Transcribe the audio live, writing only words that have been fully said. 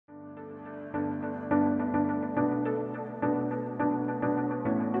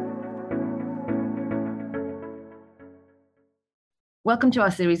Welcome to our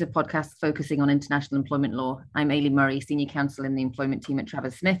series of podcasts focusing on international employment law. I'm Aileen Murray, Senior Counsel in the Employment Team at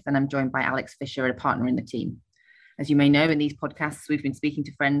Travers Smith, and I'm joined by Alex Fisher, a partner in the team. As you may know, in these podcasts, we've been speaking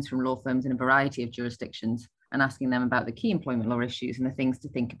to friends from law firms in a variety of jurisdictions and asking them about the key employment law issues and the things to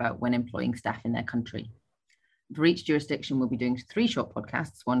think about when employing staff in their country. For each jurisdiction, we'll be doing 3 short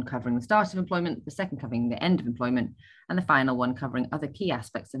podcasts, one covering the start of employment, the second covering the end of employment, and the final one covering other key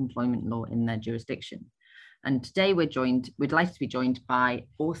aspects of employment law in their jurisdiction. And today we're delighted to be joined by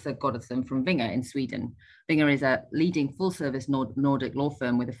Åsa Gottesson from Vinga in Sweden. Vinga is a leading full-service Nordic law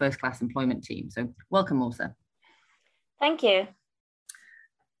firm with a first-class employment team. So welcome, Åsa. Thank you.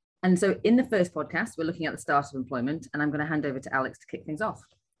 And so in the first podcast, we're looking at the start of employment, and I'm going to hand over to Alex to kick things off.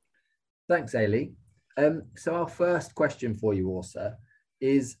 Thanks, Ailey. So our first question for you, Åsa,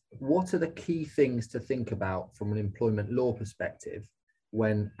 is what are the key things to think about from an employment law perspective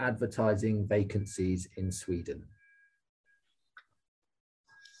when advertising vacancies in Sweden?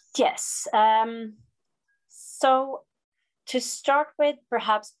 Yes. So to start with,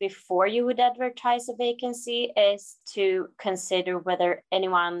 perhaps before you would advertise a vacancy, is to consider whether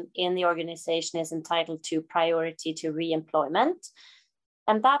anyone in the organization is entitled to priority to re-employment.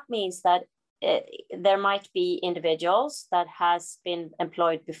 And that means that there might be individuals that has been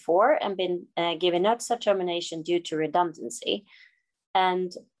employed before and been given notice of termination due to redundancy.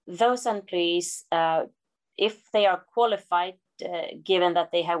 And those employees, if they are qualified, given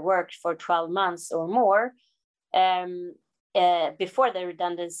that they have worked for 12 months or more before the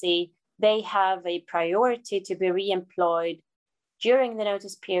redundancy, they have a priority to be re-employed during the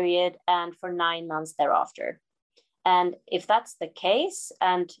notice period and for 9 months thereafter. And if that's the case,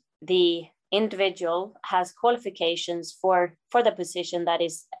 and the individual has qualifications for the position that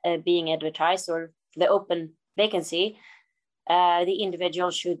is being advertised or the open vacancy, the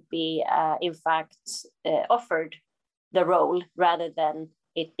individual should be, in fact, offered the role rather than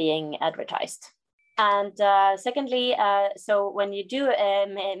it being advertised. And secondly, so when you do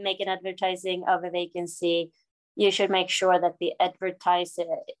make an advertising of a vacancy, you should make sure that the advertiser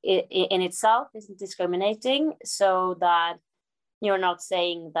in itself isn't discriminating, so that you're not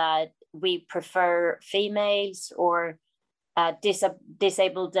saying that we prefer females or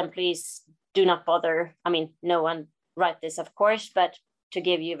disabled employees do not bother. I mean, no one write this, of course, but to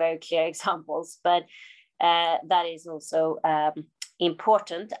give you very clear examples, but that is also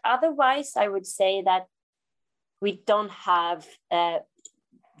important. Otherwise, I would say that we don't have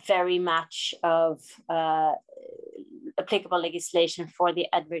very much of applicable legislation for the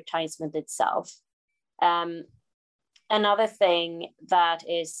advertisement itself. Another thing that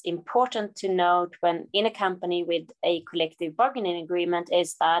is important to note when in a company with a collective bargaining agreement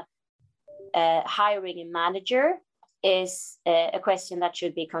is that hiring a manager is a question that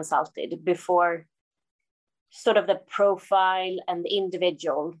should be consulted before sort of the profile and the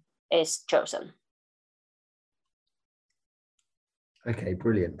individual is chosen. Okay,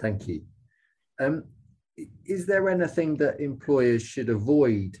 brilliant. Thank you. Is there anything that employers should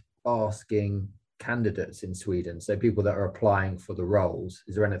avoid asking candidates in Sweden? So people that are applying for the roles,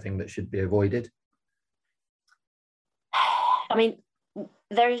 is there anything that should be avoided? I mean,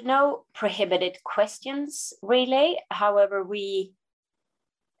 there is no prohibited questions, really. However,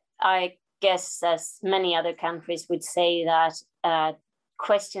 I guess, as many other countries would say, that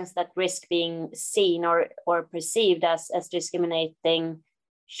questions that risk being seen or perceived as discriminating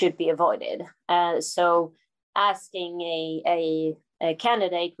should be avoided. So asking a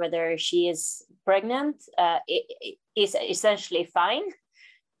candidate whether she is pregnant is essentially fine,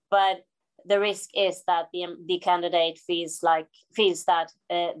 but the risk is that the candidate feels that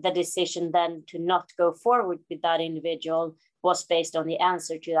the decision then to not go forward with that individual was based on the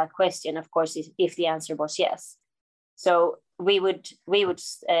answer to that question. Of course, if the answer was yes. So we would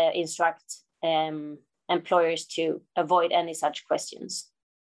instruct employers to avoid any such questions.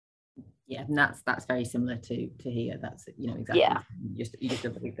 Yeah, and that's very similar to here. That's exactly. Yeah. You just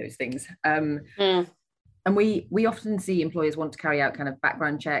avoid those things. And we often see employers want to carry out kind of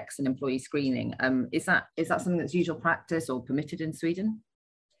background checks and employee screening. Is that something that's usual practice or permitted in Sweden?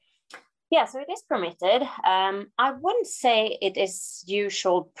 Yeah, so it is permitted. I wouldn't say it is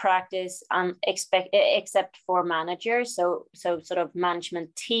usual practice except for managers, so sort of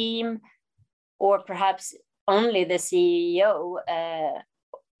management team, or perhaps only the CEO,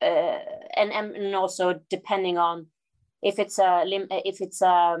 and also depending on if it's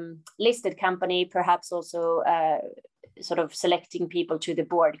a listed company, perhaps also sort of selecting people to the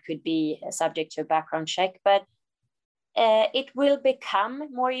board could be subject to a background check, but it will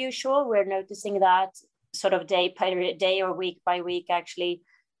become more usual. We're noticing that sort of day by day or week by week, actually,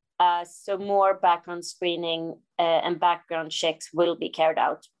 So more background screening and background checks will be carried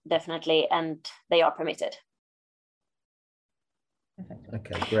out, definitely, and they are permitted.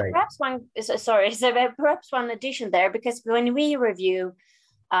 Okay, great. Perhaps one addition there, because when we review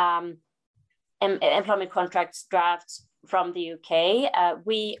employment contracts drafts from the UK,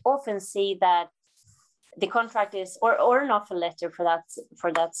 we often see that the contract is, or an offer letter for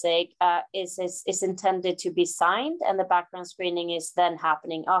that sake, is intended to be signed, and the background screening is then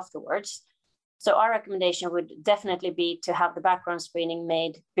happening afterwards. So our recommendation would definitely be to have the background screening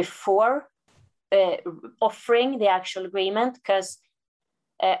made before offering the actual agreement, because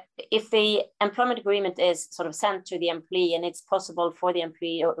if the employment agreement is sort of sent to the employee and it's possible for the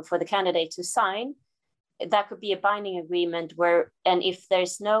employee or for the candidate to sign, that could be a binding agreement and if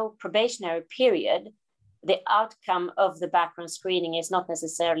there's no probationary period, the outcome of the background screening is not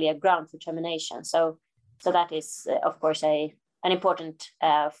necessarily a ground for termination. So that is, of course, an important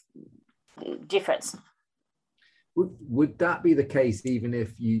difference. Would that be the case even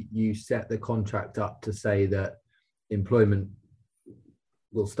if you set the contract up to say that employment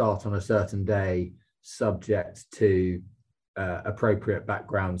will start on a certain day, subject to appropriate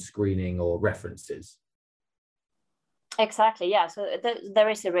background screening or references? Exactly, yeah. So there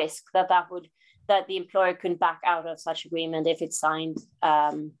is a risk that the employer could back out of such agreement if it's signed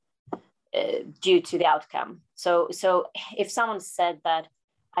due to the outcome. So if someone said that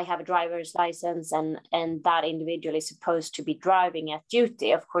I have a driver's license and that individual is supposed to be driving at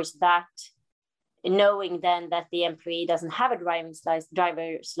duty, of course, that knowing then that the employee doesn't have a driver's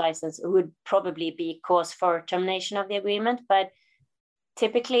license would probably be cause for termination of the agreement. But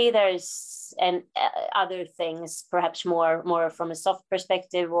typically there's other things, perhaps more from a soft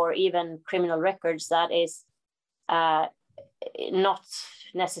perspective, or even criminal records, that is not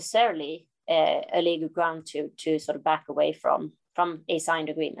necessarily a legal ground to sort of back away from a signed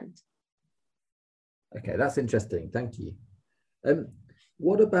agreement. Okay, that's interesting. Thank you.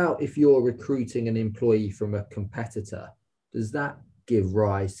 What about if you're recruiting an employee from a competitor? Does that give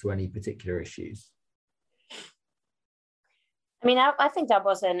rise to any particular issues? I mean, I think that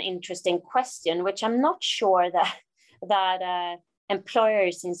was an interesting question, which I'm not sure that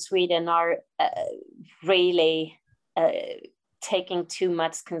employers in Sweden are really taking too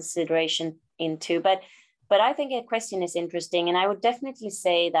much consideration into. But I think a question is interesting, and I would definitely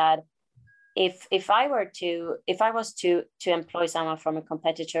say that if I was to employ someone from a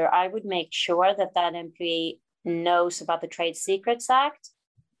competitor, I would make sure that employee knows about the Trade Secrets Act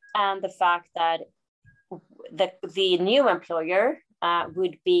and the fact that the new employer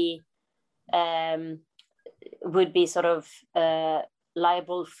would be sort of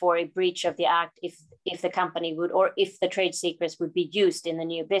liable for a breach of the act if the company would, or if the trade secrets would be used in the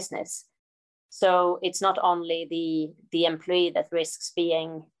new business. So it's not only the employee that risks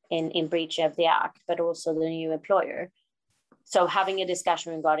being in breach of the act, but also the new employer. So having a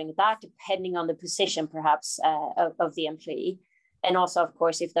discussion regarding that, depending on the position perhaps of the employee. And also, of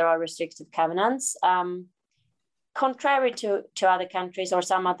course, if there are restrictive covenants. Contrary to other countries or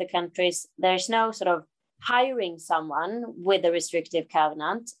some other countries, there's no sort of hiring someone with a restrictive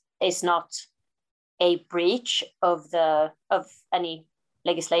covenant is not a breach of any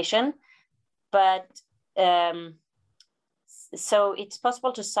legislation. But so it's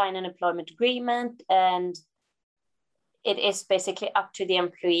possible to sign an employment agreement, and it is basically up to the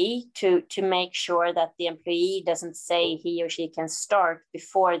employee to make sure that the employee doesn't say he or she can start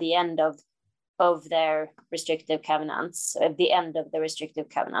before the end of their restrictive covenants, at the end of the restrictive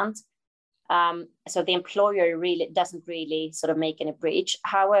covenant. So the employer really doesn't really sort of make any breach.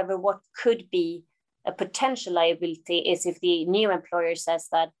 However, what could be a potential liability is if the new employer says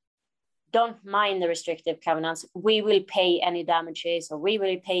that, don't mind the restrictive covenants, we will pay any damages, or we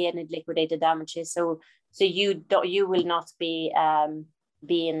will pay any liquidated damages. So you will not be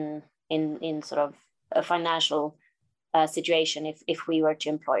in sort of a financial situation if we were to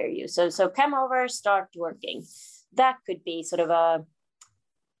employ you. So come over, start working. That could be sort of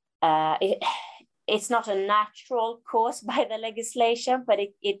it's not a natural cause by the legislation, but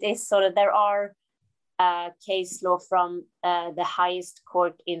it is sort of, there are case law from the highest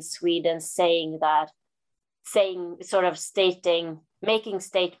court in Sweden making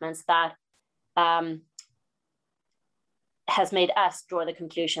statements that has made us draw the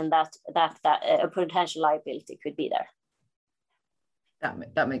conclusion that a potential liability could be there.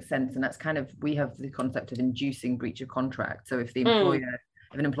 That makes sense, and that's kind of, we have the concept of inducing breach of contract. So if the employer,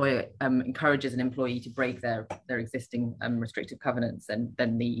 if an employer encourages an employee to break their existing restrictive covenants, then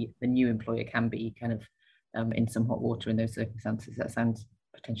the new employer can be kind of in some hot water in those circumstances. That sounds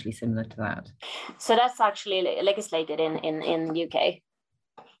potentially similar to that. So that's actually legislated in the UK.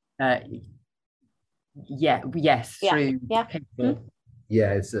 Yes, Yeah. through Yeah. people.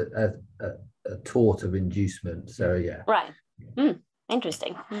 Yeah, it's a tort of inducement. So yeah. Right.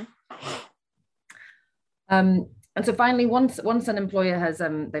 Interesting. And so finally, once an employer has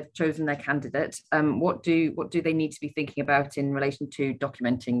they've chosen their candidate, what do they need to be thinking about in relation to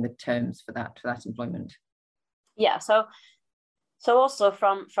documenting the terms for that employment? Yeah. So also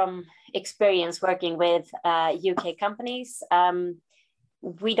from experience working with UK companies,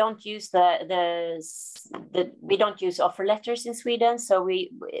 we don't use we don't use offer letters in Sweden. So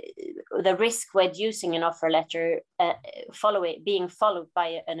the risk with using an offer letter being followed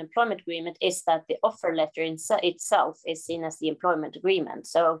by an employment agreement is that the offer letter itself is seen as the employment agreement.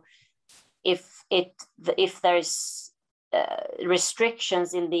 So if there's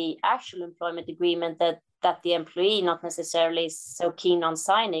restrictions in the actual employment agreement that the employee not necessarily is so keen on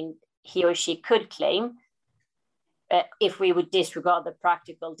signing, he or she could claim, if we would disregard the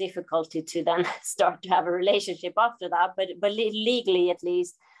practical difficulty to then start to have a relationship after that. But legally, at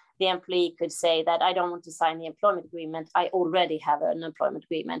least, the employee could say that I don't want to sign the employment agreement. I already have an employment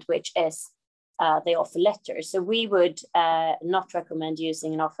agreement, which is the offer letter. So we would not recommend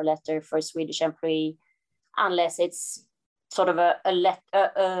using an offer letter for a Swedish employee unless it's sort of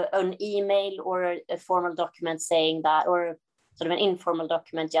an email or a formal document saying that, or sort of an informal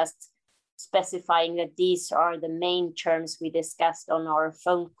document just specifying that these are the main terms we discussed on our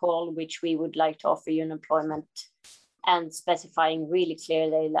phone call, which we would like to offer you an employment, and specifying really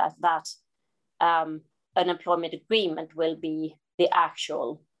clearly that an employment agreement will be the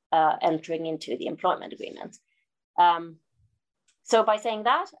actual entering into the employment agreement. So by saying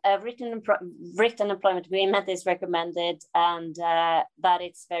that, a written employment agreement is recommended, and that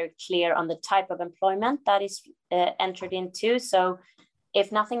it's very clear on the type of employment that is entered into. So if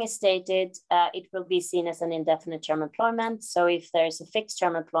nothing is stated, it will be seen as an indefinite term employment. So if there's a fixed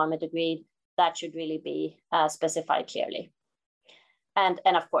term employment agreed, that should really be specified clearly. And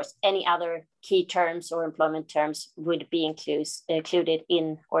of course, any other key terms or employment terms would be included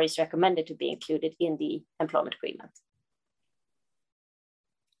in, or is recommended to be included in, the employment agreement.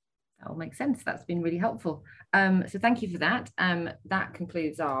 That all makes sense. That's been really helpful. So thank you for that. That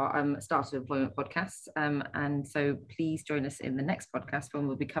concludes our Start of Employment podcast. And so please join us in the next podcast when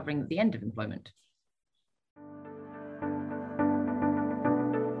we'll be covering the end of employment.